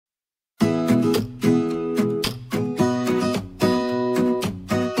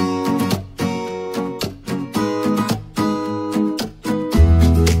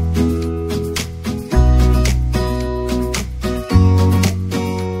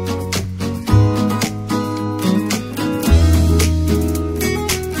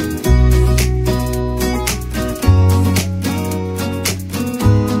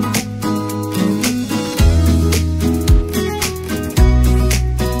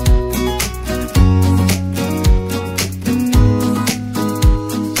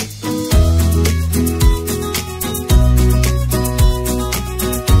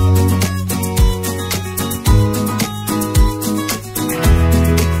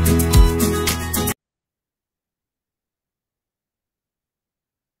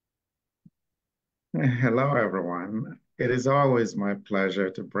Hello, everyone. It is always my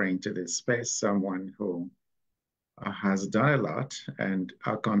pleasure to bring to this space someone who has done a lot and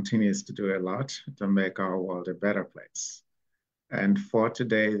continues to do a lot to make our world a better place. And for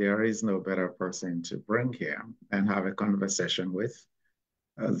today, there is no better person to bring here and have a conversation with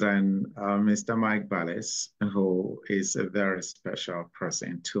than Mr. Mike Ballis, who is a very special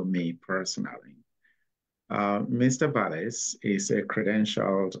person to me personally. Mr. Ballis is a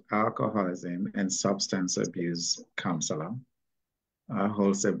credentialed alcoholism and substance abuse counselor,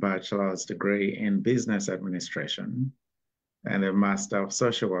 holds a bachelor's degree in business administration and a master of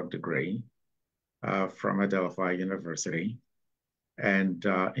social work degree from Adelphi University. And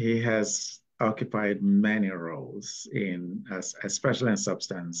he has occupied many roles in, especially in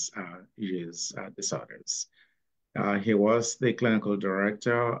substance use disorders. He was the clinical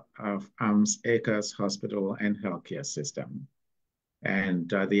director of Arms Acres Hospital and Healthcare System and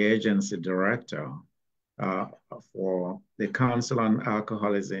the agency director uh, for the Council on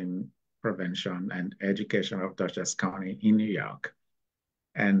Alcoholism Prevention and Education of Dutchess County in New York.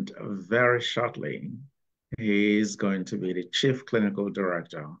 And very shortly, he is going to be the chief clinical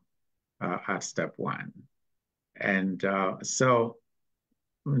director at Step One. And so,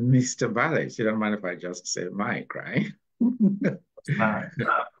 Mr. Ballet, you don't mind if I just say Mike, right? Not.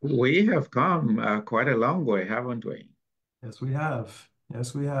 We have come quite a long way, haven't we? Yes, we have.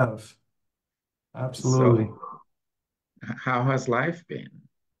 Yes, we have. Absolutely. So, how has life been?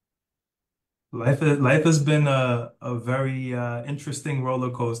 Life has been a very interesting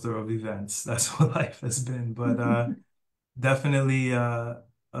roller coaster of events. That's what life has been, but definitely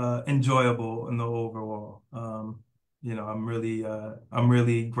enjoyable in the overall. I'm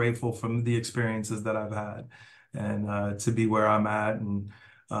really grateful from the experiences that I've had and to be where I'm at and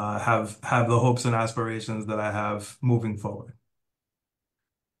have the hopes and aspirations that I have moving forward.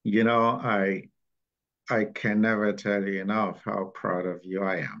 You know, I can never tell you enough how proud of you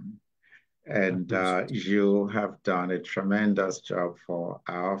I am. I And appreciate you have done a tremendous job for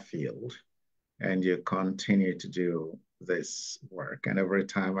our field, and you continue to do this work. And every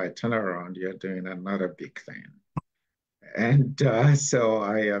time I turn around, you're doing another big thing. And so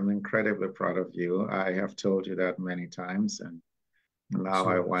I am incredibly proud of you. I have told you that many times, and now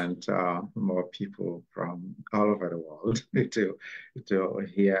I you. want more people from all over the world to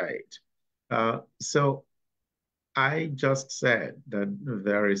hear it. So I just said that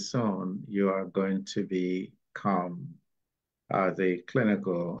very soon you are going to become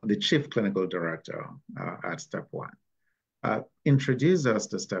the chief clinical director at Step One. Introduce us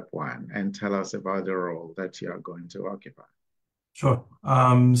to Step One and tell us about the role that you are going to occupy. Sure.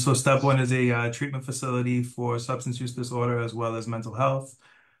 So Step One is a treatment facility for substance use disorder as well as mental health.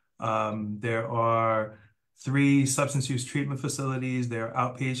 There are three substance use treatment facilities. There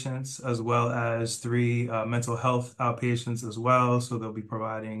are outpatients as well as three mental health outpatients as well. So they'll be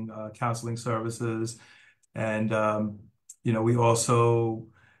providing counseling services. And, we also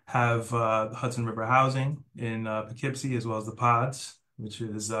have Hudson River Housing in Poughkeepsie as well as the Pods, which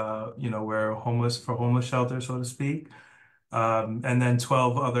is, where homeless shelter, so to speak. And then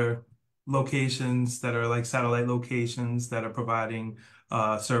 12 other locations that are like satellite locations that are providing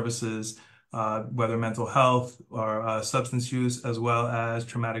services, whether mental health or substance use, as well as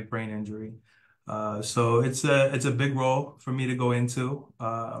traumatic brain injury. So it's a big role for me to go into.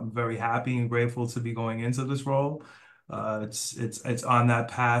 I'm very happy and grateful to be going into this role. It's on that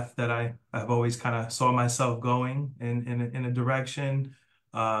path that I've always kind of saw myself going in a direction.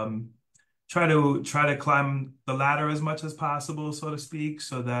 Um, try to climb the ladder as much as possible, so to speak,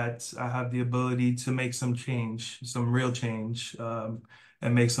 so that I have the ability to make some change, some real change,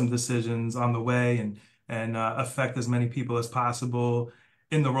 and make some decisions on the way and affect as many people as possible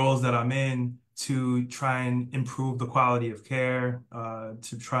in the roles that I'm in to try and improve the quality of care,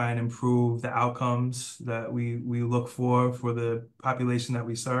 to try and improve the outcomes that we look for the population that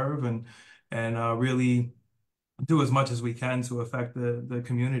we serve, and really do as much as we can to affect the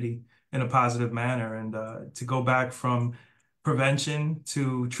community in a positive manner. And to go back from prevention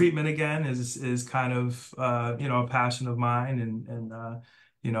to treatment again is kind of a passion of mine,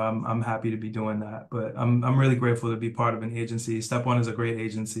 and I'm happy to be doing that. But I'm really grateful to be part of an agency. Step One is a great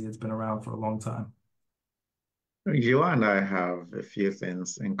agency. It's been around for a long time. You and I have a few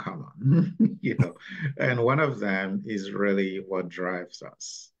things in common, and one of them is really what drives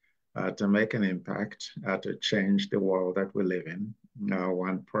us to make an impact, to change the world that we live in,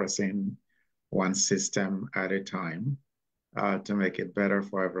 one person, one system at a time, to make it better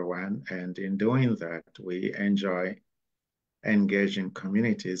for everyone. And in doing that, we enjoy engaging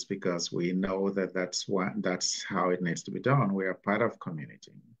communities because we know that that's how it needs to be done. We are part of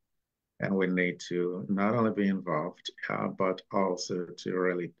community. And we need to not only be involved, but also to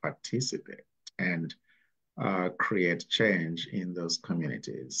really participate and create change in those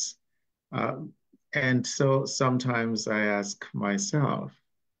communities. Um, and so sometimes I ask myself,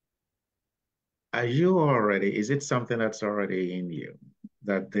 is it something that's already in you?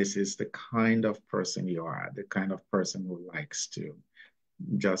 That this is the kind of person you are, the kind of person who likes to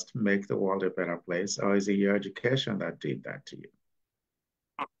just make the world a better place? Or is it your education that did that to you?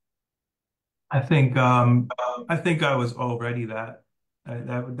 I think I think I was already that.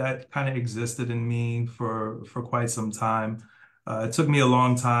 That kind of existed in me for quite some time. It took me a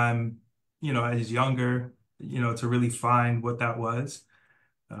long time, as younger, to really find what that was.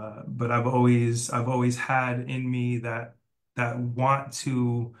 But I've always had in me that want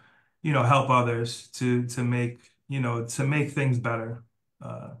to, help others to make things better.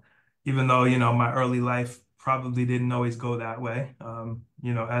 Uh, Even though, my early life probably didn't always go that way.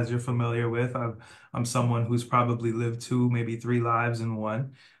 As you're familiar with, I'm someone who's probably lived two, maybe three lives in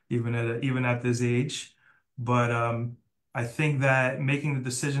one, even at this age. But I think that making the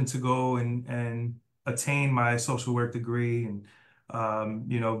decision to go and attain my social work degree and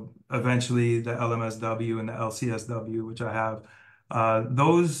eventually the LMSW and the LCSW, which I have.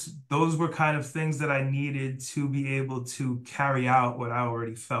 Those were kind of things that I needed to be able to carry out what I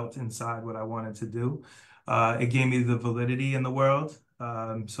already felt inside, what I wanted to do. It gave me the validity in the world,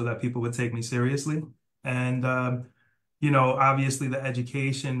 so that people would take me seriously. And obviously the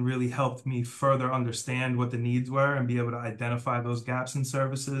education really helped me further understand what the needs were and be able to identify those gaps in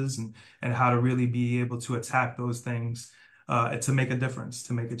services and how to really be able to attack those things to make a difference,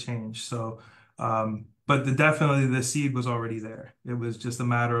 to make a change. So, but definitely the seed was already there. It was just a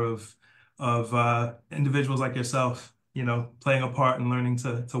matter of individuals like yourself, playing a part and learning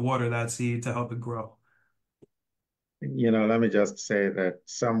to water that seed to help it grow. Let me just say that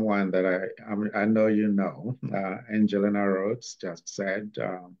someone that I know Angelina Rhodes just said,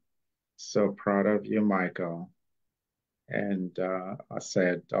 so proud of you, Michael. And I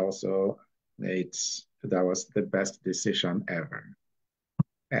said also, that was the best decision ever.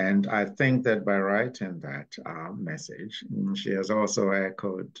 And I think that by writing that message, she has also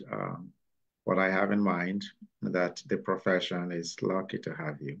echoed what I have in mind, that the profession is lucky to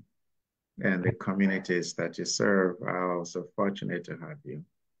have you. And the communities that you serve are also fortunate to have you.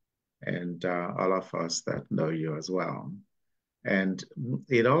 And all of us that know you as well. And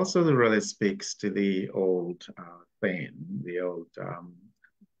it also really speaks to the old thing, the old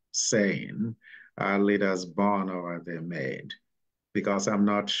saying, leaders born or they're made, because I'm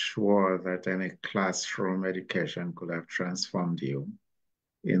not sure that any classroom education could have transformed you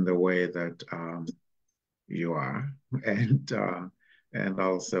in the way that you are, and uh, and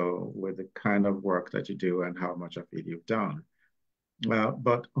also with the kind of work that you do and how much of it you've done.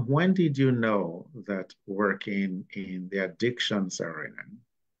 But when did you know that working in the addictions arena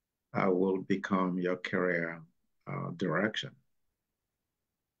will become your career direction?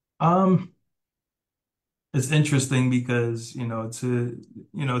 Um, It's interesting because,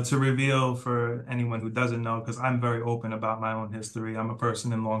 to reveal for anyone who doesn't know, because I'm very open about my own history. I'm a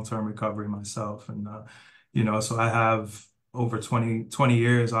person in long-term recovery myself. And, so I have over 20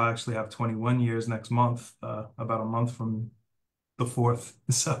 years. I'll actually have 21 years next month, about a month from the 4th.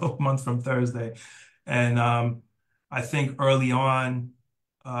 So a month from Thursday. And I think early on,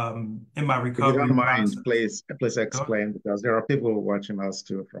 in my If you recovery don't mind, process. please Sure. explain, because there are people watching us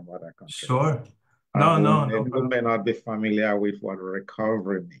too from other countries Sure. No, no, no who may problem. not be familiar with what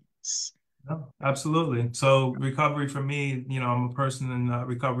recovery means. No, absolutely. So recovery for me, I'm a person in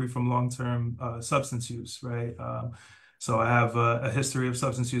recovery from long-term substance use, right? So I have a history of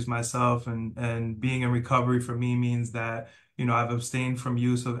substance use myself, and being in recovery for me means that, I've abstained from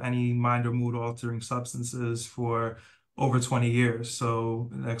use of any mind or mood altering substances for over 20 years. So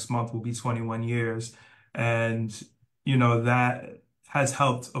next month will be 21 years. And, that has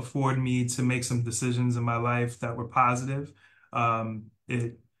helped afford me to make some decisions in my life that were positive.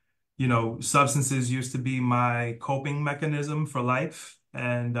 It Substances used to be my coping mechanism for life,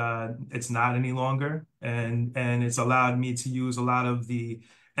 and it's not any longer. And it's allowed me to use a lot of the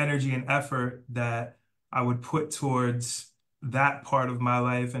energy and effort that I would put towards that part of my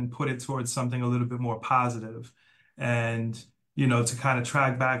life and put it towards something a little bit more positive. And, to kind of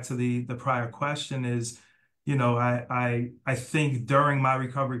track back to the prior question is, I think during my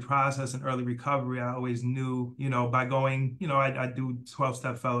recovery process and early recovery, I always knew, by going, I do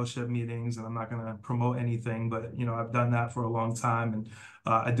 12-step fellowship meetings, and I'm not going to promote anything, but, I've done that for a long time. And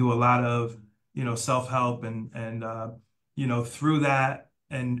I do a lot of, self-help and through that,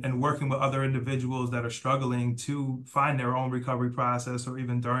 and working with other individuals that are struggling to find their own recovery process or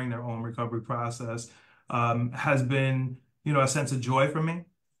even during their own recovery process has been, a sense of joy for me.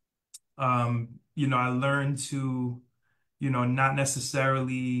 I learned to, not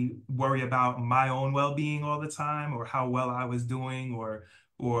necessarily worry about my own well-being all the time or how well I was doing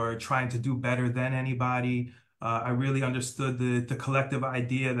or trying to do better than anybody. I really understood the collective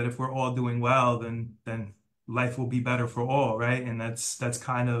idea that if we're all doing well, then life will be better for all, right? And that's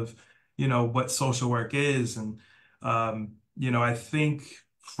kind of, what social work is. And I think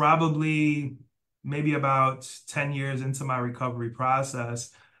probably maybe about 10 years into my recovery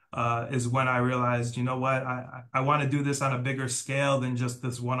process is when I realized, you know what, I want to do this on a bigger scale than just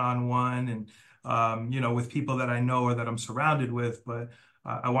this one-on-one and, with people that I know or that I'm surrounded with, but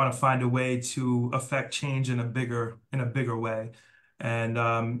I want to find a way to affect change in a bigger way. And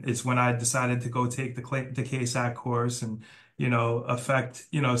it's when I decided to go take the KSAC course and,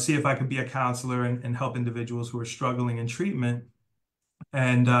 see if I could be a counselor and help individuals who are struggling in treatment.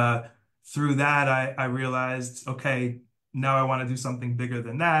 And through that, I realized, okay, now I want to do something bigger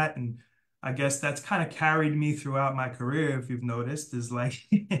than that. And I guess that's kind of carried me throughout my career, if you've noticed, is like,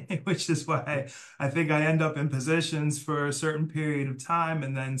 which is why I think I end up in positions for a certain period of time,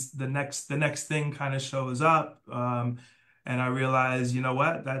 and then the next thing kind of shows up. And I realize, you know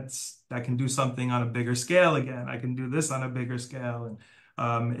what, that can do something on a bigger scale again. I can do this on a bigger scale.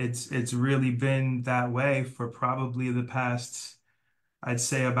 And it's really been that way for probably the past, I'd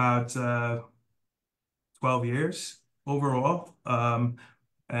say about 12 years overall.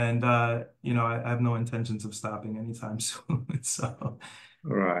 And I have no intentions of stopping anytime soon. So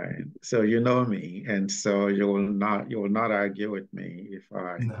Right. So you know me, and so you will not argue with me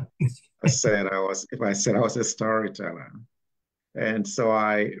no. if I said I was a storyteller. And so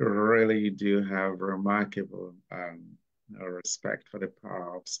I really do have remarkable respect for the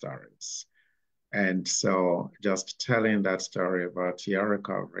power of stories. And so just telling that story about your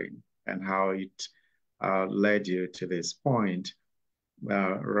recovery and how it led you to this point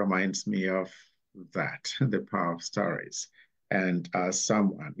reminds me of that, the power of stories. And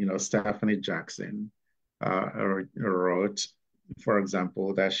someone, Stephanie Jackson wrote, for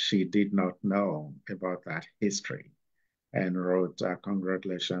example, that she did not know about that history and wrote,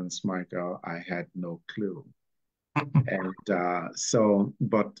 congratulations, Michael, I had no clue. And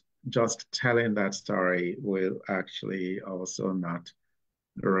but just telling that story will actually also not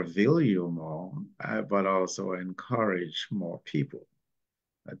reveal you more, but also encourage more people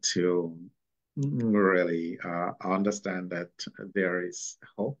to really understand that there is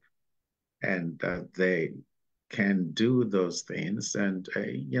hope and that they can do those things. And,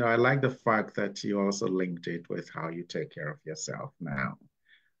 I like the fact that you also linked it with how you take care of yourself now.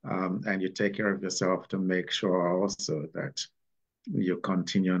 And you take care of yourself to make sure also that you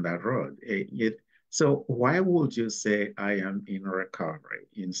continue on that road. So why would you say I am in recovery?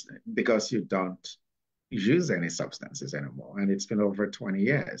 Because you don't use any substances anymore, and it's been over 20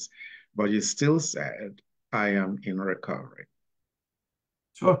 years, but you still said I am in recovery.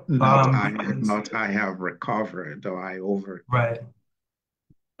 Sure. Because Not I have recovered or I overcame. right.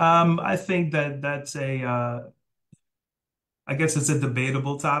 I think that's I guess it's a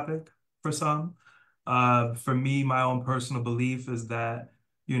debatable topic for some. For me, my own personal belief is that,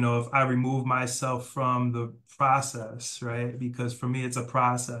 if I remove myself from the process, right? Because for me, it's a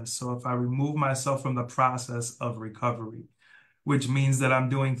process. So if I remove myself from the process of recovery, which means that I'm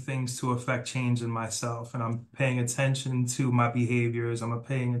doing things to affect change in myself and I'm paying attention to my behaviors, I'm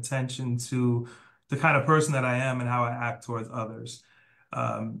paying attention to the kind of person that I am and how I act towards others.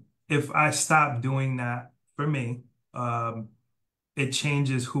 If I stop doing that for me, it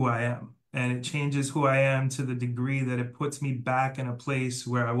changes who I am. And it changes who I am to the degree that it puts me back in a place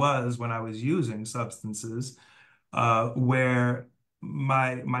where I was when I was using substances, where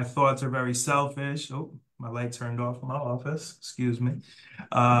my thoughts are very selfish. Oh, my light turned off in my office. Excuse me.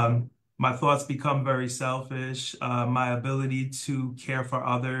 My thoughts become very selfish. My ability to care for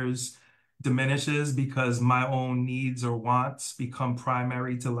others diminishes because my own needs or wants become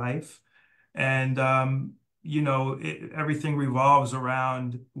primary to life. And everything revolves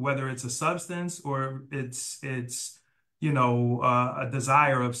around whether it's a substance or it's a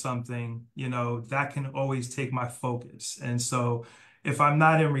desire of something, that can always take my focus. And so if I'm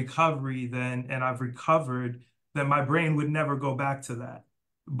not in recovery then and I've recovered, then my brain would never go back to that.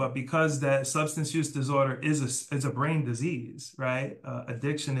 But because that substance use disorder is a brain disease, right?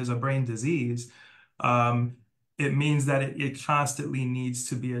 Addiction is a brain disease. Um, it means that it constantly needs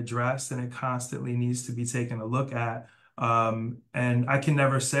to be addressed and it constantly needs to be taken a look at. And I can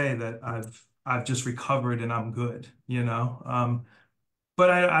never say that I've just recovered and I'm good. But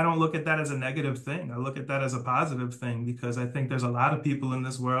I don't look at that as a negative thing. I look at that as a positive thing because I think there's a lot of people in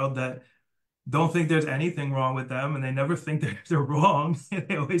this world that don't think there's anything wrong with them, and they never think they're wrong.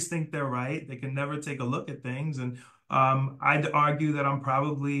 They always think they're right. They can never take a look at things. And I'd argue that I'm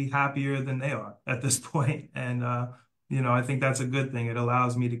probably happier than they are at this point. And I think that's a good thing. It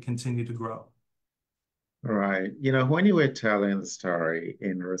allows me to continue to grow. Right. When you were telling the story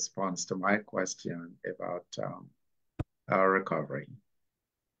in response to my question about our recovery,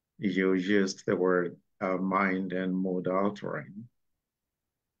 you used the word mind and mood altering.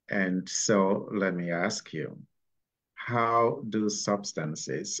 And so let me ask you, how do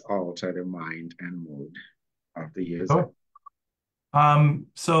substances alter the mind and mood of the user? Oh.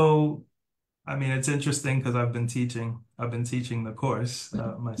 So I mean, it's interesting because I've been teaching the course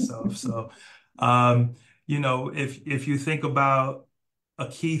myself. So, um, if you think about a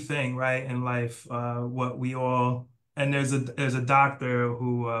key thing, right, in life, what we all, and there's a doctor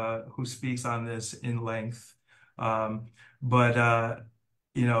who speaks on this in length, um, but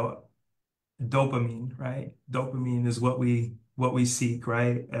you know, dopamine, right? Dopamine is what we seek,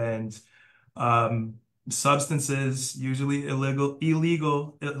 right? And um, substances, usually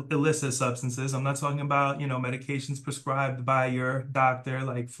illicit substances. I'm not talking about, medications prescribed by your doctor,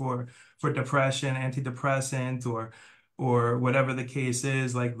 like for depression, antidepressant, or whatever the case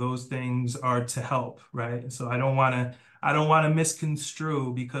is. Like those things are to help, right? So I don't want to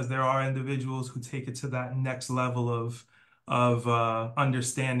misconstrue because there are individuals who take it to that next level of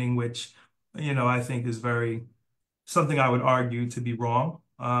understanding, which, I think is very something I would argue to be wrong.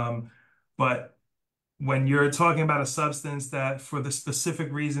 But when you're talking about a substance that for the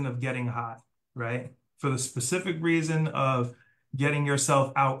specific reason of getting high, right? For the specific reason of getting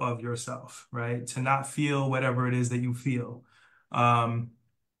yourself out of yourself, right? To not feel whatever it is that you feel. Um,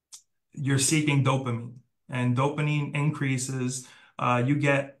 you're seeking dopamine, and dopamine increases. You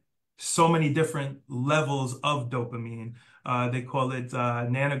get so many different levels of dopamine. They call it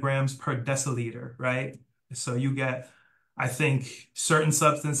nanograms per deciliter, right? So you get, I think, certain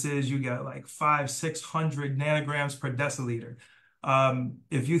substances, you get like 600 nanograms per deciliter.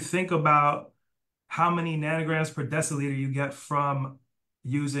 If you think about how many nanograms per deciliter you get from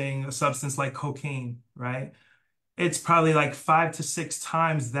using a substance like cocaine, right? It's probably like 5 to 6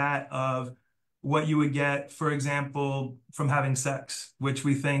 times that of what you would get, for example, from having sex, which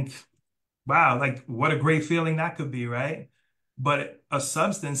we think, wow, like what a great feeling that could be, right? But a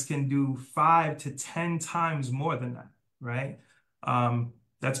substance can do 5 to 10 times more than that, right?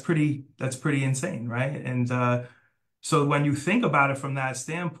 That's pretty insane, right? And so when you think about it from that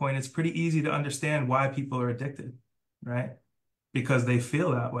standpoint, it's pretty easy to understand why people are addicted, right? Because they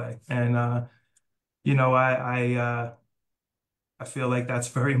feel that way. And you know, I feel like that's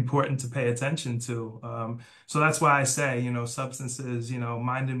very important to pay attention to. So that's why I say, substances,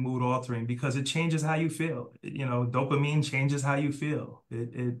 mind and mood altering because it changes how you feel. Dopamine changes how you feel.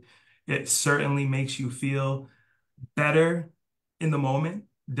 It certainly makes you feel better in the moment,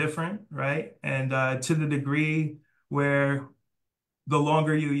 different, right? And to the degree where the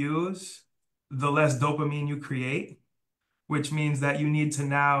longer you use, the less dopamine you create, which means that you need to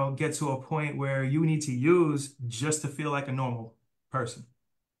now get to a point where you need to use just to feel like a normal person,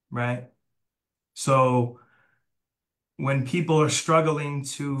 right? So when people are struggling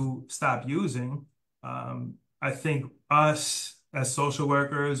to stop using, I think us as social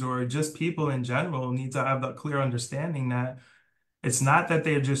workers or just people in general need to have the clear understanding that it's not that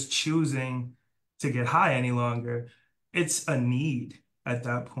they're just choosing to get high any longer. It's a need at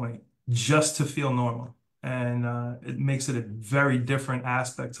that point just to feel normal. And it makes it a very different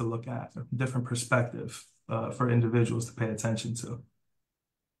aspect to look at, a different perspective for individuals to pay attention to.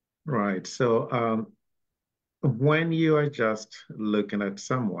 Right. So when you are just looking at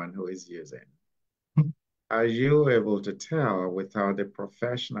someone who is using, are you able to tell without a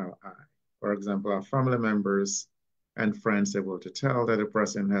professional eye? For example, are family members and friends able to tell that a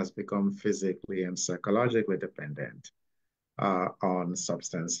person has become physically and psychologically dependent on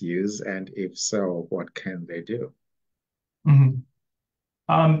substance use? And if so, what can they do? Mhm.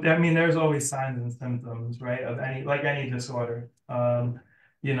 I mean, there's always signs and symptoms, right, of any disorder.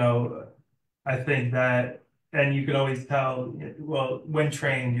 You know, I think that, and you can always tell, well, when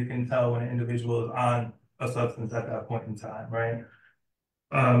trained, you can tell when an individual is on a substance at that point in time, right?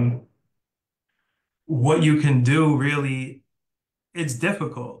 Um, what you can do really, it's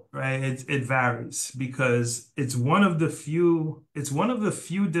difficult, right? It varies because it's one of the few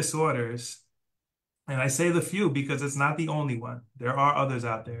disorders. And I say the few because it's not the only one. There are others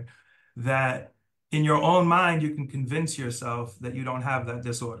out there that in your own mind, you can convince yourself that you don't have that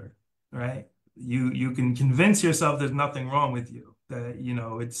disorder, right? You can convince yourself there's nothing wrong with you, that,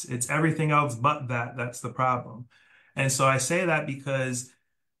 it's everything else but that's the problem. And so I say that because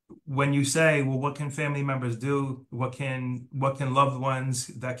when you say, well, what can family members do? What can loved ones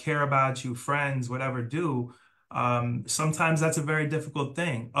that care about you, friends, whatever do? Sometimes that's a very difficult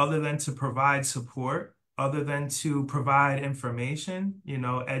thing, other than to provide support, other than to provide information,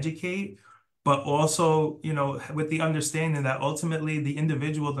 educate, but also, with the understanding that ultimately the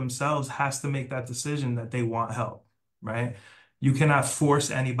individual themselves has to make that decision that they want help, right? You cannot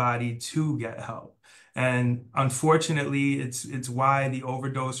force anybody to get help. And unfortunately, it's why the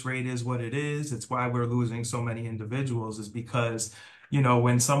overdose rate is what it is. It's why we're losing so many individuals is because,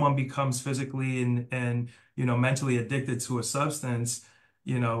 when someone becomes physically and mentally addicted to a substance,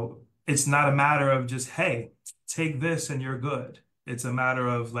 it's not a matter of just, hey, take this and you're good. It's a matter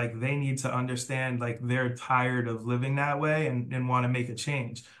of like they need to understand like they're tired of living that way and want to make a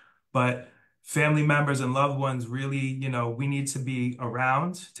change. But family members and loved ones really, we need to be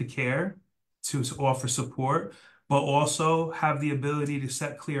around to care, to offer support, but also have the ability to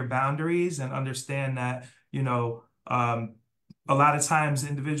set clear boundaries and understand that, a lot of times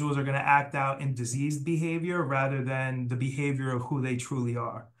individuals are going to act out in diseased behavior rather than the behavior of who they truly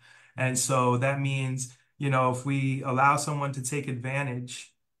are. And so that means, if we allow someone to take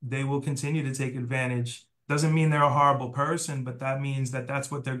advantage, they will continue to take advantage. Doesn't mean they're a horrible person, but that means that that's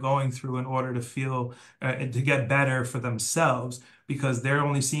what they're going through in order to feel, to get better for themselves, because they're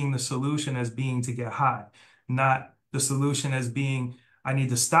only seeing the solution as being to get high, not the solution as being, I need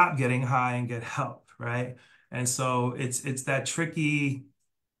to stop getting high and get help, right? And so it's that tricky,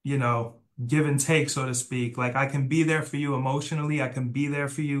 you know, give and take, so to speak. Like I can be there for you emotionally. I can be there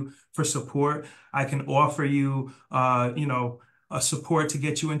for you for support. I can offer you, a support to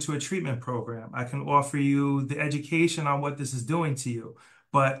get you into a treatment program. I can offer you the education on what this is doing to you.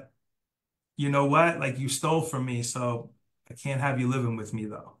 But you know what? Like you stole from me, so I can't have you living with me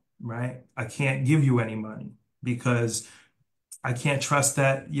though, right? I can't give you any money because I can't trust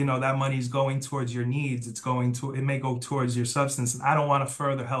that, that money's going towards your needs. It may go towards your substance, and I don't want to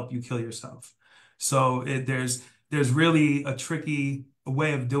further help you kill yourself. So there's really a tricky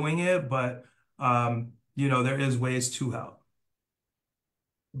way of doing it, but there is ways to help.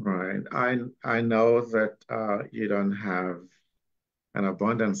 Right. I know that you don't have an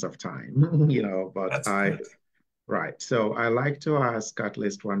abundance of time, but That's okay. right. So I like to ask at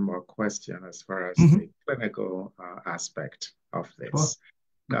least one more question as far as Mhm. the clinical aspect of Sure. this.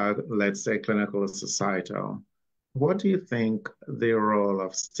 Let's say clinical societal. What do you think the role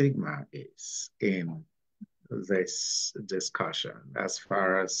of stigma is in this discussion as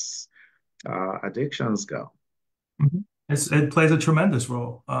far as addictions go? Mhm. It plays a tremendous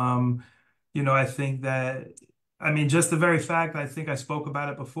role. I think that, I mean, just the very fact, I think I spoke about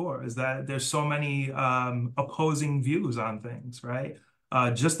it before, is that there's so many opposing views on things, right?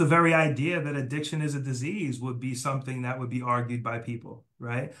 Just the very idea that addiction is a disease would be something that would be argued by people,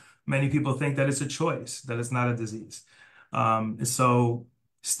 right? Many people think that it's a choice, that it's not a disease. So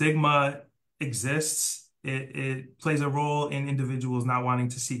stigma exists. It plays a role in individuals not wanting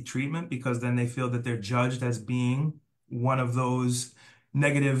to seek treatment because then they feel that they're judged as being one of those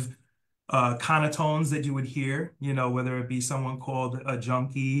negative connotones that you would hear, whether it be someone called a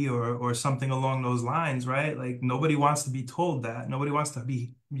junkie or something along those lines, right? Like nobody wants to be told that. Nobody wants to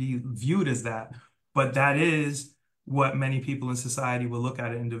be viewed as that. But that is what many people in society will look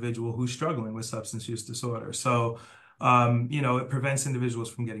at an individual who's struggling with substance use disorder. So, it prevents individuals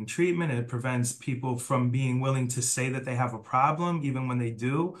from getting treatment. It prevents people from being willing to say that they have a problem, even when they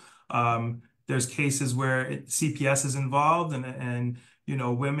do. There's cases where CPS is involved and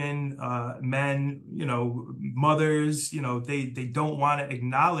women, men, mothers, they don't want to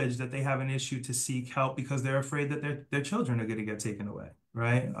acknowledge that they have an issue to seek help because they're afraid that their children are going to get taken away,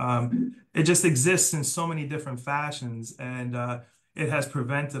 right? It just exists in so many different fashions, and it has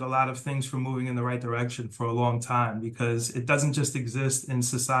prevented a lot of things from moving in the right direction for a long time because it doesn't just exist in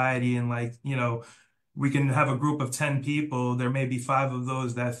society and like, we can have a group of 10 people. There may be five of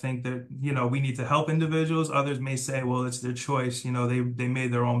those that think that, we need to help individuals. Others may say, well, it's their choice. They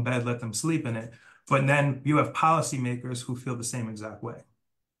made their own bed, let them sleep in it. But then you have policymakers who feel the same exact way.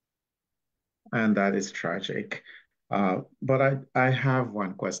 And that is tragic. But I have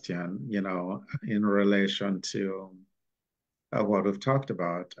one question, in relation to what we've talked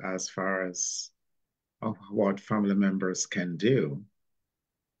about as far as what family members can do.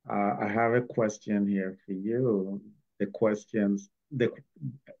 I have a question here for you. The questions,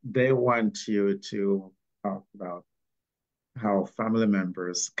 they want you to talk about how family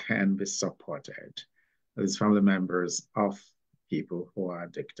members can be supported, as family members of people who are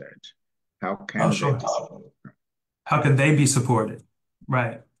addicted. How Oh, can they sure. be supported? How can they be supported?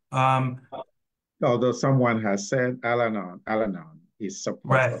 Right. Um, Although someone has said Al-Anon is support for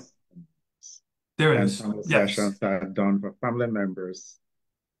right. families, There and is. some Yes. sessions are done for family members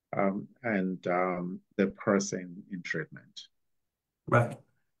and the person in treatment. Right.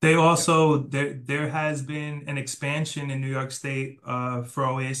 They Yeah. also there has been an expansion in New York State for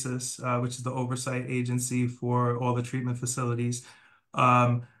Oasis, which is the oversight agency for all the treatment facilities,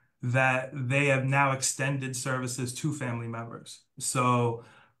 um, that they have now extended services to family members. So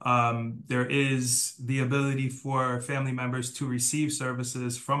there is the ability for family members to receive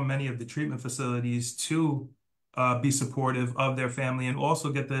services from many of the treatment facilities to be supportive of their family and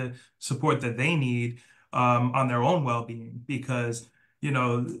also get the support that they need on their own well-being because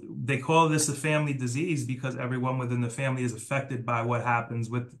they call this a family disease because everyone within the family is affected by what happens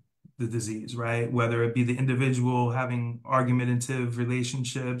with the disease, right? Whether it be the individual having argumentative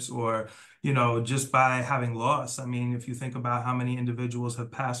relationships or, just by having loss. I mean, if you think about how many individuals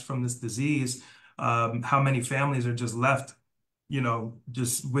have passed from this disease, how many families are just left,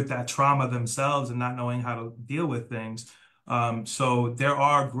 just with that trauma themselves and not knowing how to deal with things. So there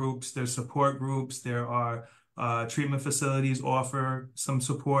are groups, there's support groups, there are treatment facilities offer some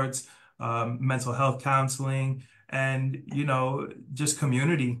supports, mental health counseling, and just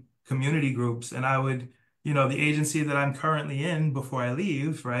community groups. And I would, the agency that I'm currently in before I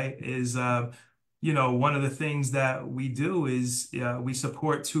leave, right, is one of the things that we do is we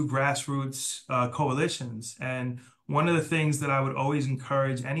support two grassroots coalitions. And one of the things that I would always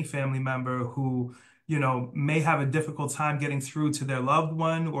encourage any family member who, may have a difficult time getting through to their loved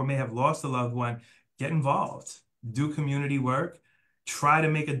one or may have lost a loved one, get involved, do community work, try to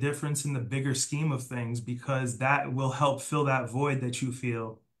make a difference in the bigger scheme of things because that will help fill that void that you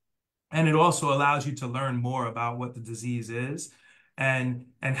feel. And it also allows you to learn more about what the disease is and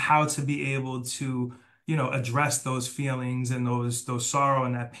how to be able to, address those feelings and those sorrow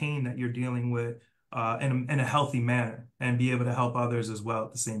and that pain that you're dealing with in a healthy manner and be able to help others as well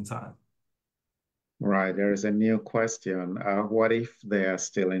at the same time. Right. There is a new question. What if they are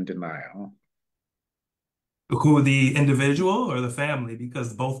still in denial? Who, the individual or the family,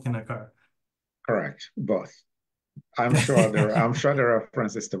 because both can occur. Correct. Both. I'm sure the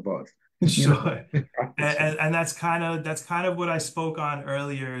reference is to both. You know, Sure. practitioner. And that's kind of what I spoke on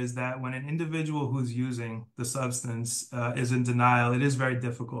earlier is that when an individual who's using the substance is in denial, it is very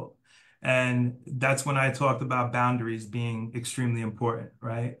difficult. And that's when I talked about boundaries being extremely important,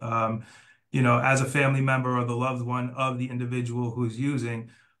 right? As a family member or the loved one of the individual who's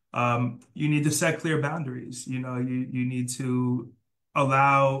using, you need to set clear boundaries. You need to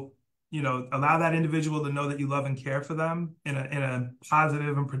allow allow that individual to know that you love and care for them in a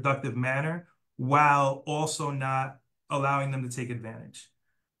positive and productive manner while also not allowing them to take advantage,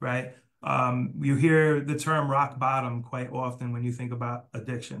 right? You hear the term rock bottom quite often when you think about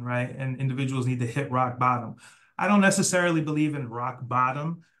addiction, right? And individuals need to hit rock bottom. I don't necessarily believe in rock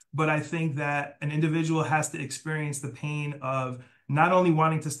bottom, but I think that an individual has to experience the pain of not only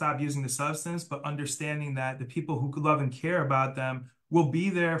wanting to stop using the substance, but understanding that the people who love and care about them will be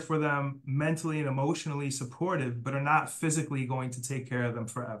there for them mentally and emotionally supportive, but are not physically going to take care of them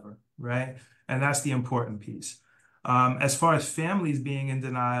forever, right? And that's the important piece. As far as families being in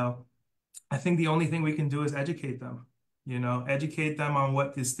denial, I think the only thing we can do is educate them, educate them on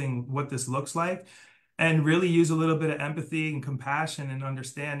what this looks like, and really use a little bit of empathy and compassion and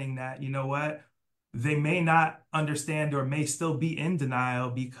understanding that, what, they may not understand or may still be in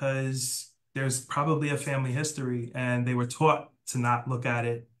denial because there's probably a family history and they were taught to not look at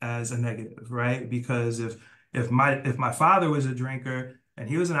it as a negative, right? Because if my father was a drinker and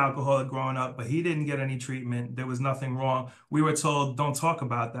he was an alcoholic growing up, but he didn't get any treatment, there was nothing wrong. We were told, don't talk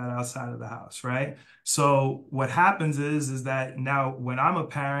about that outside of the house, right? So what happens is that now when I'm a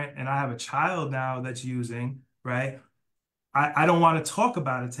parent and I have a child now that's using, right? I don't want to talk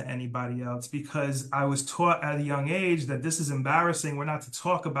about it to anybody else because I was taught at a young age that this is embarrassing. We're not to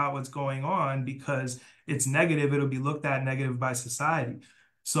talk about what's going on because it's negative. It'll be looked at negative by society.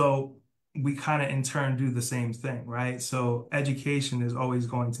 So we kind of in turn do the same thing, right? So education is always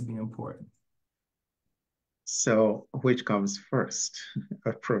going to be important. So, which comes first,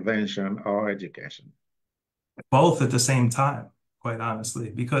 prevention or education? Both at the same time, quite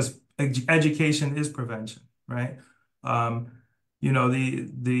honestly, because education is prevention, right? Um,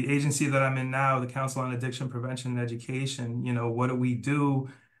 the agency that I'm in now, the Council on Addiction Prevention and Education, what do we do?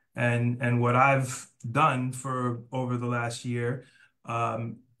 And what I've done for over the last year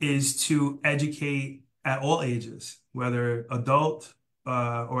is to educate at all ages, whether adult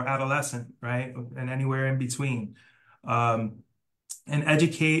or adolescent, right? And anywhere in between. Um, and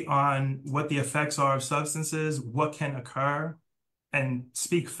educate on what the effects are of substances, what can occur, and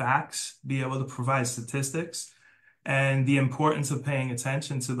speak facts, be able to provide statistics, and the importance of paying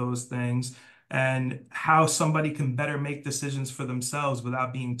attention to those things, and how somebody can better make decisions for themselves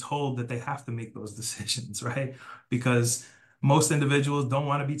without being told that they have to make those decisions, right? Because most individuals don't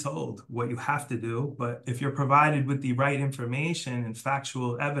want to be told what you have to do, but if you're provided with the right information and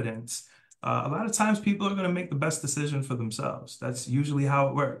factual evidence, a lot of times people are going to make the best decision for themselves. That's usually how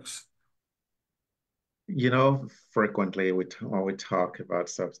it works. Frequently when we talk about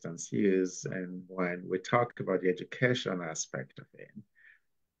substance use and when we talk about the education aspect of it,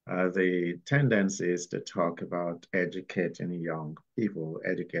 the tendency is to talk about educating young people,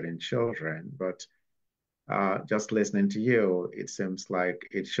 educating children, but just listening to you, it seems like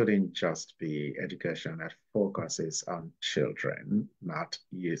it shouldn't just be education that focuses on children, not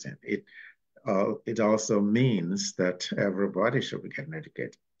using it. It also means that everybody should be getting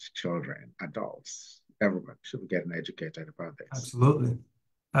educated, children, adults, everybody should be getting educated about this. Absolutely.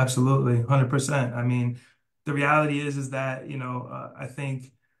 Absolutely. 100%. I mean, the reality is that, I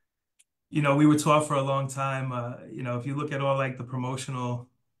think, we were taught for a long time, if you look at all like the promotional,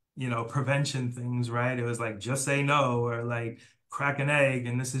 prevention things, right? It was like, just say no, or like crack an egg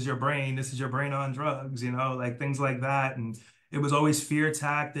and this is your brain on drugs, like things like that. And it was always fear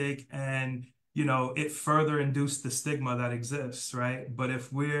tactic and, it further induced the stigma that exists, right? But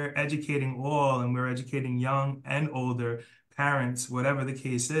if we're educating all and we're educating young and older parents, whatever the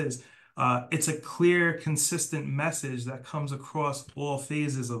case is, it's a clear, consistent message that comes across all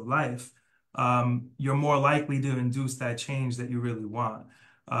phases of life. You're more likely to induce that change that you really want.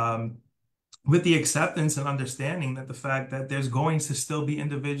 Um, with the acceptance and understanding that the fact that there's going to still be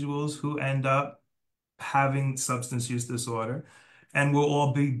individuals who end up having substance use disorder, and we'll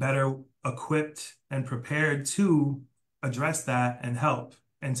all be better equipped and prepared to address that and help,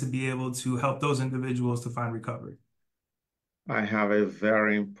 and to be able to help those individuals to find recovery. I have a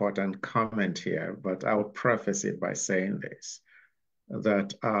very important comment here, but I will preface it by saying this,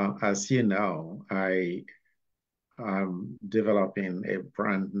 that as you know, I am developing a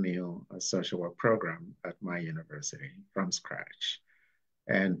brand new social work program at my university from scratch.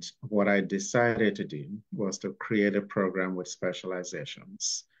 And what I decided to do was to create a program with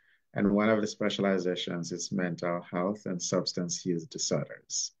specializations. And one of the specializations is mental health and substance use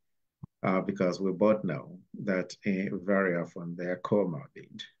disorders, because we both know that very often they are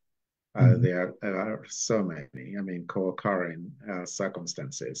comorbid. Mhm. There are so many, I mean, co-occurring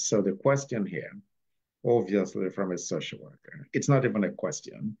circumstances. So the question here, obviously from a social worker, it's not even a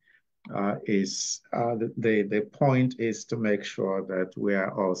question, is the point is to make sure that we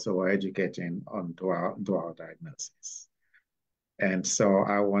are also educating on dual diagnosis. And so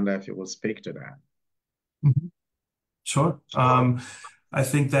I wonder if you will speak to that. Mhm. Sure. I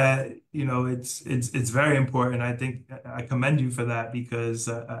think that, it's very important. I think I commend you for that because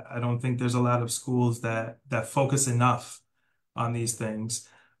I don't think there's a lot of schools that focus enough on these things.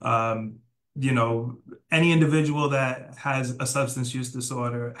 Um, you know, any individual that has a substance use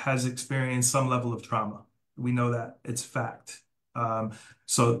disorder has experienced some level of trauma. We know that it's fact.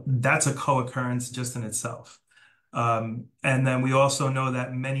 So that's a co-occurrence just in itself. And then we also know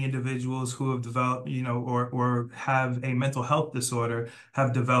that many individuals who have developed, or have a mental health disorder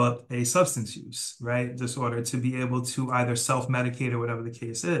have developed a substance use, right, disorder to be able to either self-medicate or whatever the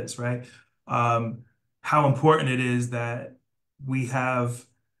case is, right? Um, how important it is that we have,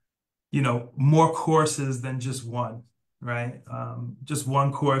 more courses than just one, right? Just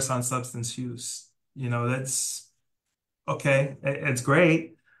one course on substance use. That's okay, it's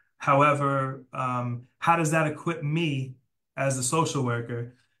great. However, how does that equip me as a social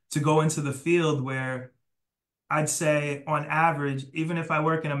worker to go into the field where I'd say on average, even if I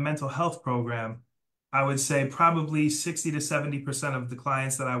work in a mental health program, I would say probably 60 to 70% of the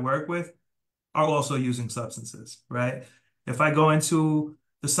clients that I work with are also using substances, right? If I go into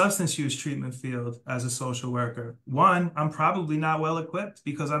the substance use treatment field as a social worker, one, I'm probably not well equipped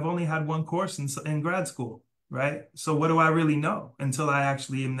because I've only had one course in grad school, right? So what do I really know until I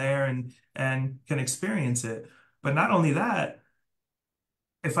actually am there and can experience it? But not only that,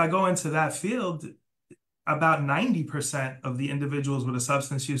 if I go into that field, about 90% of the individuals with a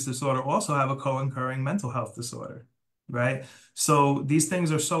substance use disorder also have a co-occurring mental health disorder, right? So these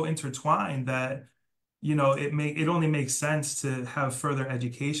things are so intertwined that it only makes sense to have further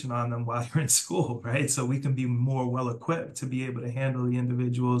education on them while you're in school, right? So we can be more well equipped to be able to handle the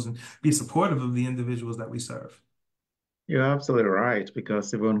individuals and be supportive of the individuals that we serve. You're absolutely right,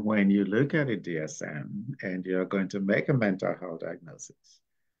 because even when you look at a DSM and you're going to make a mental health diagnosis,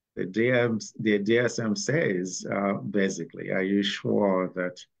 The DSM says basically, are you sure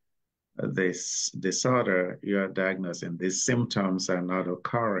that this disorder you're diagnosing, these symptoms are not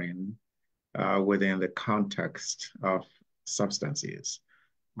occurring within the context of substance use?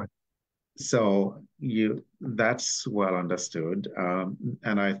 Right. So that's well understood.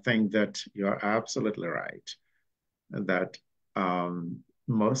 And I think that you're absolutely right that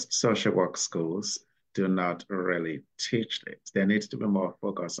most social work schools do not really teach this. There needs to be more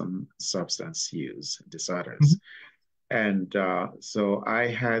focus on substance use disorders. And so I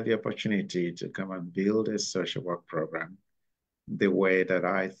had the opportunity to come and build a social work program the way that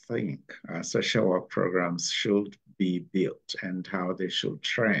I think social work programs should be built and how they should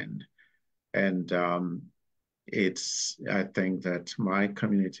trend. And I think that my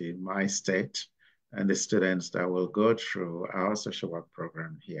community, my state, and the students that will go through our social work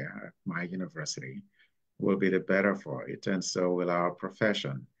program here at my university will be the better for it, and so will our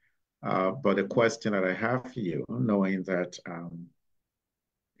profession. But the question that I have for you, knowing that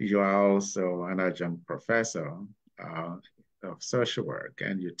you are also an adjunct professor uh, of social work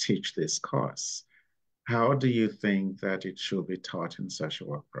and you teach this course, how do you think that it should be taught in social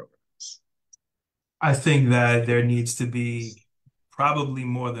work programs? I think that there needs to be probably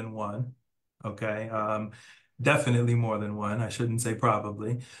more than one. Okay. Definitely more than one. I shouldn't say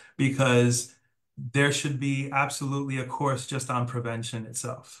probably, because there should be absolutely a course just on prevention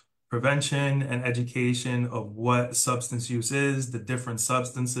itself. Prevention and education of what substance use is, the different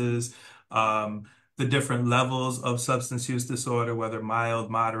substances, the different levels of substance use disorder, whether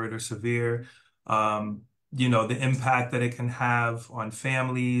mild, moderate, or severe, the impact that it can have on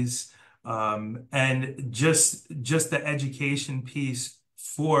families, and just the education piece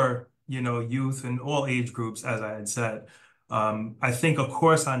for, youth and all age groups, as I had said. I think a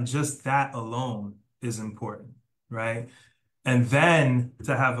course on just that alone is important, right? And then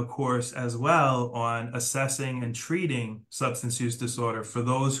to have a course as well on assessing and treating substance use disorder for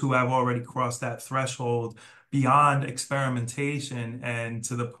those who have already crossed that threshold beyond experimentation and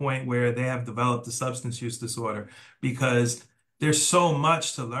to the point where they have developed a substance use disorder, because there's so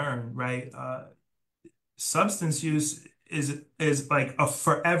much to learn, right? Substance use is like a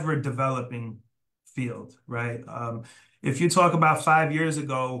forever developing field, right? If you talk about 5 years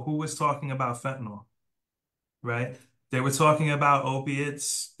ago, who was talking about fentanyl, right? They were talking about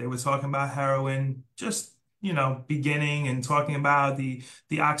opiates, they were talking about heroin, just beginning and talking about the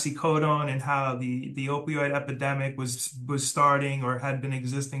oxycodone and how the opioid epidemic was starting or had been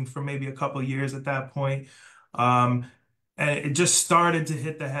existing for maybe a couple of years at that point. Um, and it just started to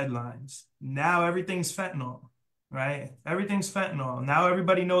hit the headlines. Now everything's fentanyl, right? Everything's fentanyl. Now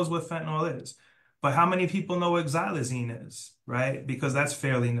everybody knows what fentanyl is. But how many people know what xylazine is, right? Because that's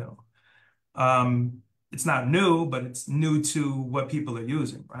fairly new. Um, it's not new, but it's new to what people are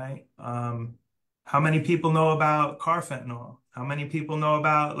using, right? How many people know about carfentanil? How many people know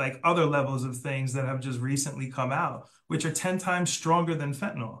about like other levels of things that have just recently come out, which are 10 times stronger than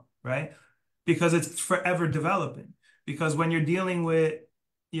fentanyl, right? Because it's forever developing. Because when you're dealing with,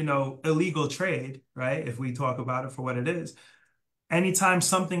 illegal trade, right? If we talk about it for what it is, anytime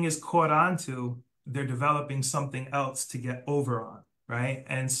something is caught onto, they're developing something else to get over on, right?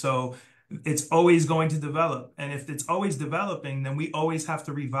 And so it's always going to develop. And if it's always developing, then we always have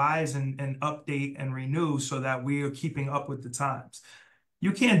to revise and update and renew so that we are keeping up with the times.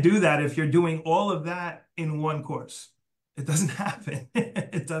 You can't do that if you're doing all of that in one course. It doesn't happen.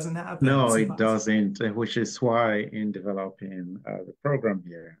 It doesn't happen. No, It's it impossible. doesn't, which is why in developing the program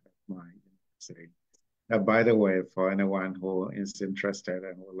here at my university. By the way, for anyone who is interested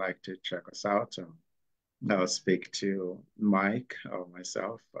and would like to check us out, I'll speak to Mike or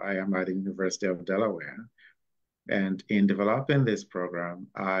myself. I am at the University of Delaware. And in developing this program,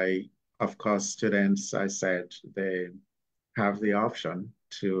 of course, students, I said, they have the option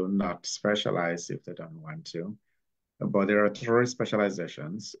to not specialize if they don't want to. But there are three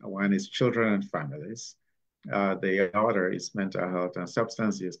specializations. One is children and families. The other is mental health and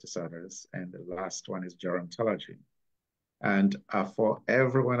substance use disorders. And the last one is gerontology. And for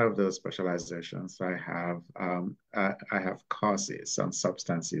every one of those specializations, I have courses on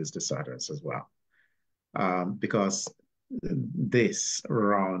substance use disorders as well, because this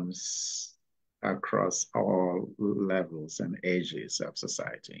runs across all levels and ages of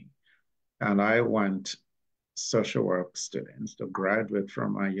society. And I want social work students to graduate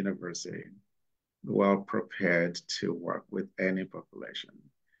from my university well prepared to work with any population.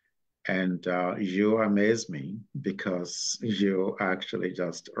 And you amaze me because you actually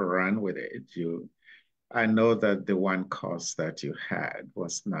just ran with it. I know that the one course that you had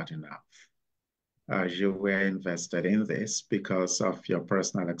was not enough. you were invested in this because of your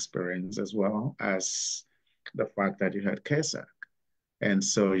personal experience as well as the fact that you had CASA. And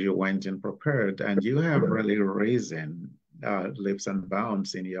so you went in prepared, and you have really risen leaps and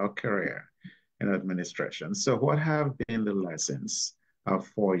bounds in your career in administration. So, what have been the lessons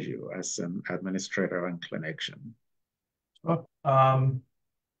for you as an administrator and clinician? Oh,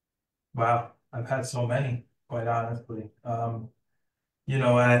 wow, I've had so many, quite honestly. I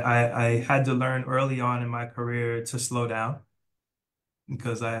had to learn early on in my career to slow down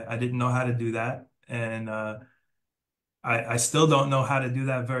because I didn't know how to do that. And I still don't know how to do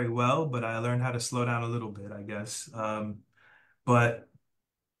that very well, but I learned how to slow down a little bit, I guess. But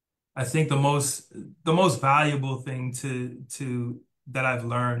I think the most valuable thing to that I've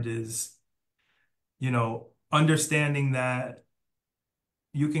learned is, understanding that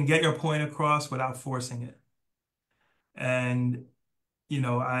you can get your point across without forcing it. And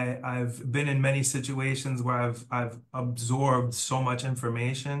I've been in many situations where I've absorbed so much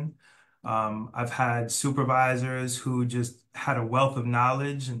information. I've had supervisors who just had a wealth of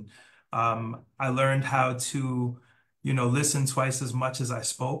knowledge, and I learned how to, listen twice as much as I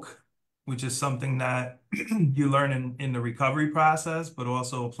spoke, which is something that you learn in the recovery process, but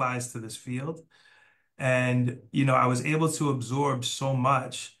also applies to this field. And, I was able to absorb so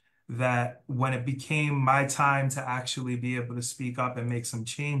much that when it became my time to actually be able to speak up and make some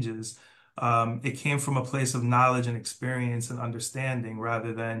changes, it came from a place of knowledge and experience and understanding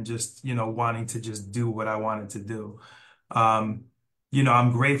rather than just, wanting to just do what I wanted to do. Um,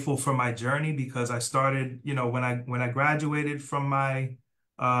 I'm grateful for my journey because I started, when I graduated from my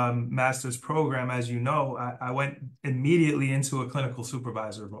master's program, as you know, I went immediately into a clinical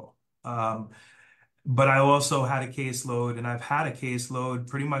supervisor role. But I also had a caseload, and I've had a caseload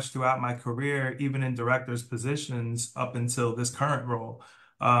pretty much throughout my career, even in director's positions up until this current role.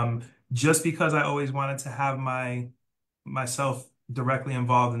 Um, just because I always wanted to have myself directly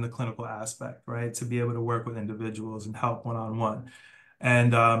involved in the clinical aspect, right? To be able to work with individuals and help one-on-one.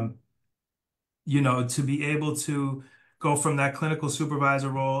 And to be able to go from that clinical supervisor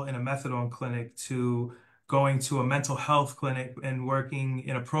role in a methadone clinic to going to a mental health clinic and working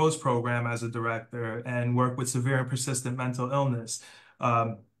in a PROS program as a director and work with severe and persistent mental illness.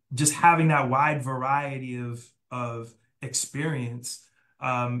 Um, just having that wide variety of experience,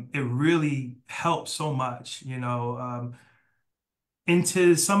 it really helps so much,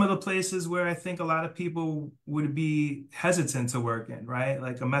 into some of the places where I think a lot of people would be hesitant to work in, right?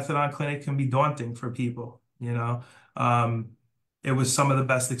 Like a methadone clinic can be daunting for people. Um, it was some of the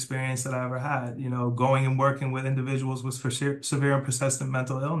best experience that I ever had, going and working with individuals with severe and persistent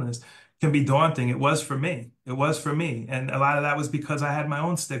mental illness can be daunting. It was for me. It was for me. And a lot of that was because I had my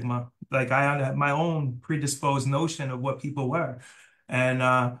own stigma. Like I had my own predisposed notion of what people were.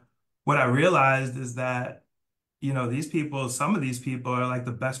 And what I realized is that some of these people are like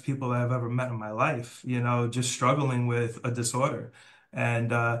the best people I've ever met in my life, just struggling with a disorder.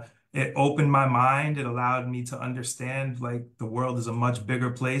 And it opened my mind. It allowed me to understand like the world is a much bigger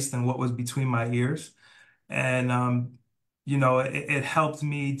place than what was between my ears. And, it helped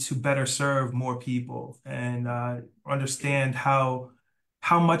me to better serve more people and understand how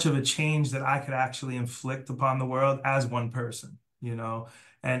much of a change that I could actually inflict upon the world as one person.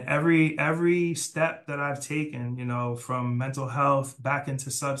 And every step that I've taken, from mental health back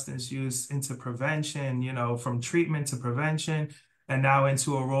into substance use, into prevention, from treatment to prevention, and now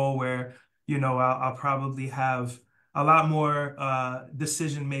into a role where, I'll probably have a lot more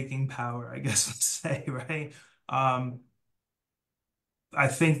decision-making power, I guess let's say, right? Um, I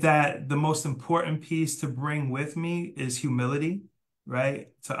think that the most important piece to bring with me is humility, right?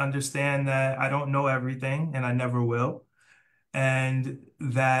 To understand that I don't know everything and I never will, and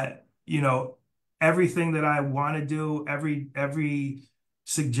that everything that I want to do, every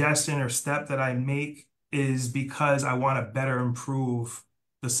suggestion or step that I make is because I want to better improve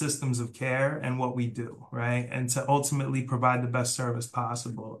the systems of care and what we do, right? And to ultimately provide the best service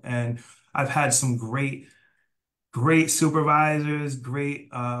possible. And I've had some great supervisors, great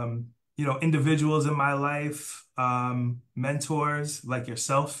individuals in my life, mentors like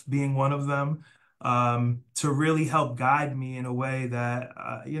yourself being one of them, to really help guide me in a way that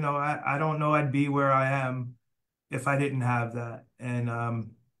I don't know I'd be where I am if I didn't have that. And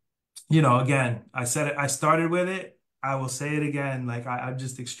again, I said it, I started with it. I will say it again. Like I'm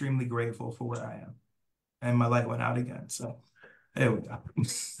just extremely grateful for where I am. And my light went out again. So there we go.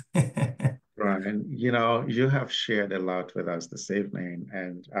 Right. And you have shared a lot with us this evening,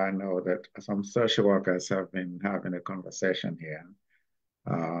 and I know that some social workers have been having a conversation here.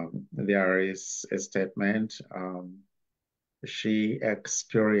 There is a statement. She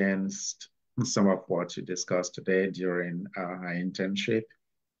experienced some of what she discussed today during her internship,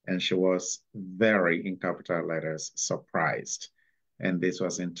 and she was very, in capital letters, surprised. And this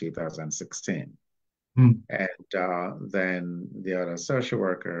was in 2016. Mm. And then the other social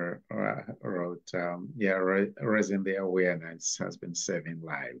worker wrote, yeah, raising the awareness has been saving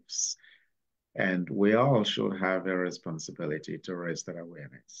lives. And we all should have a responsibility to raise that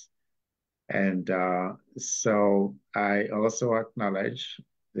awareness. And so I also acknowledge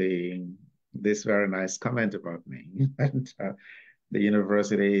the this very nice comment about me. And the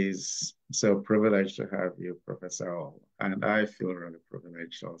university is so privileged to have you, Professor O. And I feel really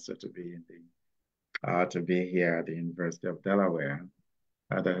privileged also to be in the to be here at the University of Delaware.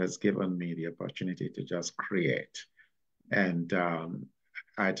 That has given me the opportunity to just create. And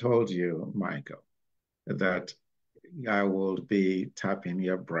I told you, Michael, that I will be tapping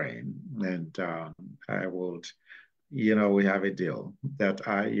your brain, and I will, we have a deal that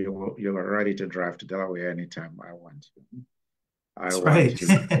you're ready to drive to Delaware anytime I want you. I That's want right. you,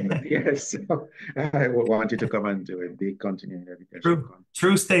 yes, so I want you to come and do a big continuing education True, conference.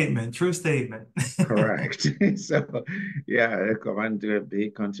 true statement, true statement. Correct. So, yeah, come and do a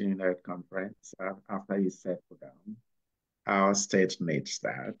big continuing ed conference after you settle down. Our state needs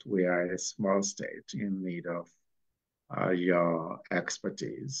that. We are a small state in need of your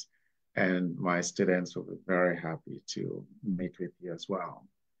expertise. And my students will be very happy to meet with you as well.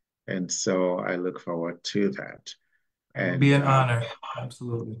 And so I look forward to that. It will be And an honor.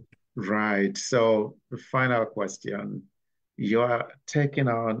 Absolutely. right, so the final question. You are taking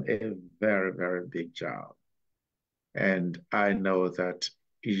on a very, very big job. And I know that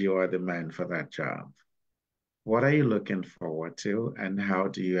you are the man for that job. What are you looking forward to, and how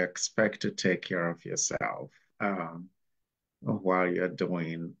do you expect to take care of yourself while you're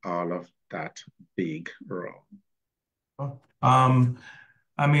doing all of that big role? Um,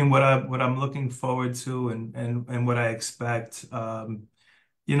 I mean, what I'm looking forward to and what I expect, I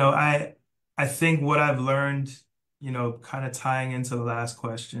think what I've learned, kind of tying into the last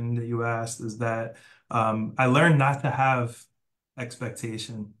question that you asked is that I learned not to have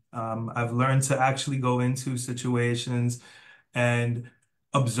expectation. I've learned to actually go into situations and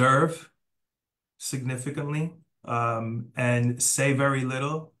observe significantly, and say very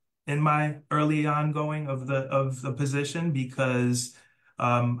little in my early ongoing of the position because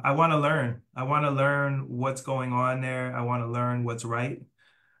I want to learn. I want to learn what's going on there. I want to learn what's right.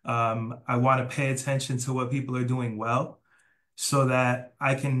 I want to pay attention to what people are doing well so that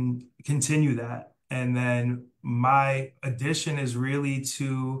I can continue that. And then my addition is really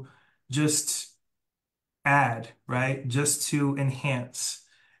to just add, right? Just to enhance.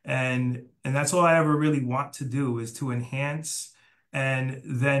 And that's all I ever really want to do is to enhance and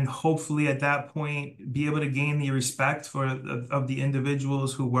then hopefully at that point be able to gain the respect of the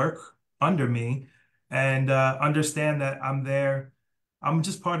individuals who work under me and understand that I'm there. I'm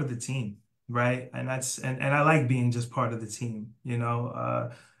just part of the team, right? And I like being just part of the team,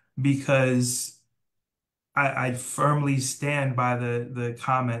 because I firmly stand by the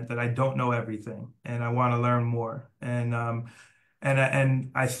comment that I don't know everything and I want to learn more. And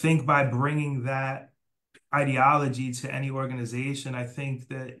I think by bringing that ideology to any organization, I think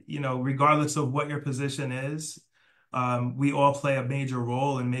that, regardless of what your position is, we all play a major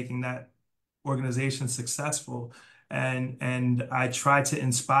role in making that organization successful. And I try to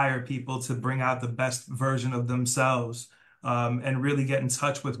inspire people to bring out the best version of themselves, and really get in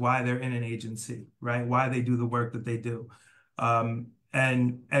touch with why they're in an agency, right? Why they do the work that they do.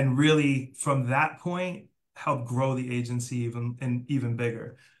 And really from that point, help grow the agency even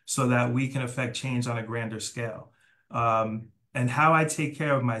bigger so that we can affect change on a grander scale. And how I take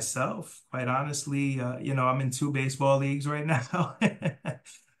care of myself, quite honestly, I'm in two baseball leagues right now.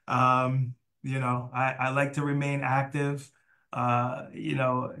 I like to remain active.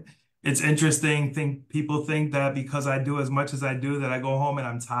 It's interesting. People think that because I do as much as I do that I go home and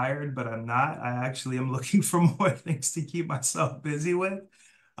I'm tired, but I'm not. I actually am looking for more things to keep myself busy with.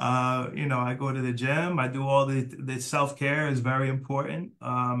 I go to the gym. I do all the self-care is very important.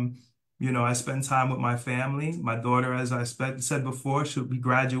 I spend time with my family. My daughter, as said before, she'll be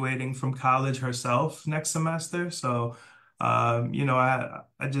graduating from college herself next semester. So, I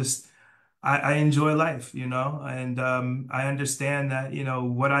enjoy life, and I understand that,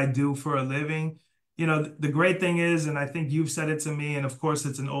 what I do for a living, the great thing is, and I think you've said it to me, and of course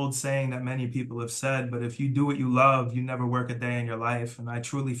it's an old saying that many people have said, but if you do what you love, you never work a day in your life. And I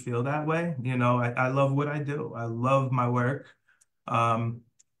truly feel that way. I love what I do. I love my work. Um,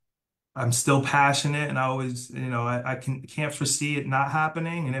 I'm still passionate, and I always, I can't foresee it not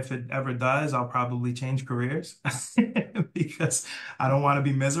happening. And if it ever does, I'll probably change careers because I don't want to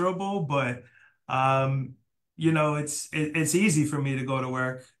be miserable. But um, it's easy for me to go to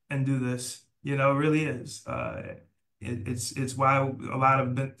work and do this. It really is. It's why a lot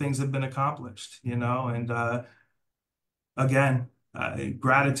of things have been accomplished. And again,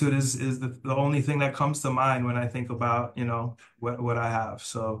 gratitude is the only thing that comes to mind when I think about, what I have.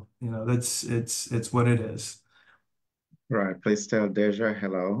 So, that's it's what it is. Right. Please tell Deja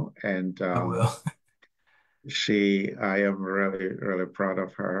hello. And I will. I am really, really proud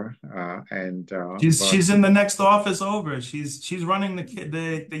of her. She's in the next office over. She's running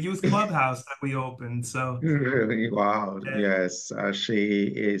the youth clubhouse that we opened. So really, wow, yeah, yes, she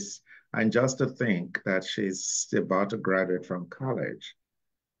is. And just to think that she's about to graduate from college,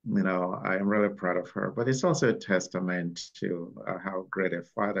 I am really proud of her. But it's also a testament to how great a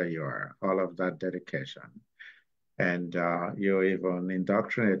father you are, all of that dedication. And you even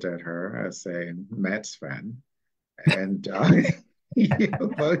indoctrinated her as a Mets fan. And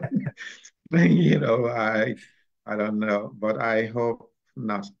but I don't know, but I hope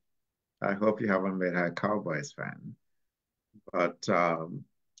not. I hope you haven't made her a Cowboys fan. But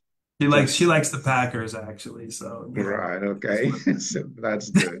she just likes the Packers actually. So right, it is okay, what it so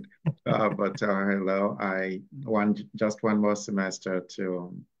that's good. But hello, I want just one more semester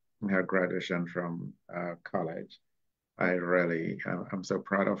to her graduation from college. I'm so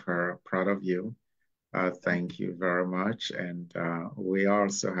proud of her, proud of you. Thank you very much. And we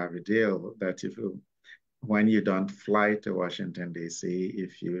also have a deal that when you don't fly to Washington, D.C.,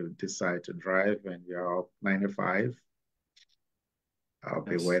 if you decide to drive and you're up 95, I'll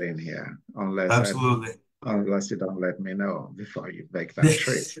be is. waiting here Absolutely. unless you don't let me know before you make that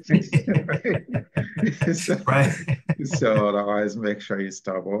trip. so, Right. so otherwise, make sure you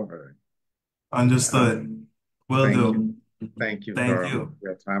stop over. Uh, Understood. Will thank you. do. Thank you Thank very much you. for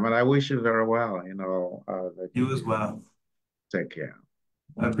your time. And I wish you very well, that You as well. take care.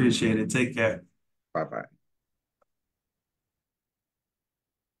 I appreciate it. Take care. Bye bye.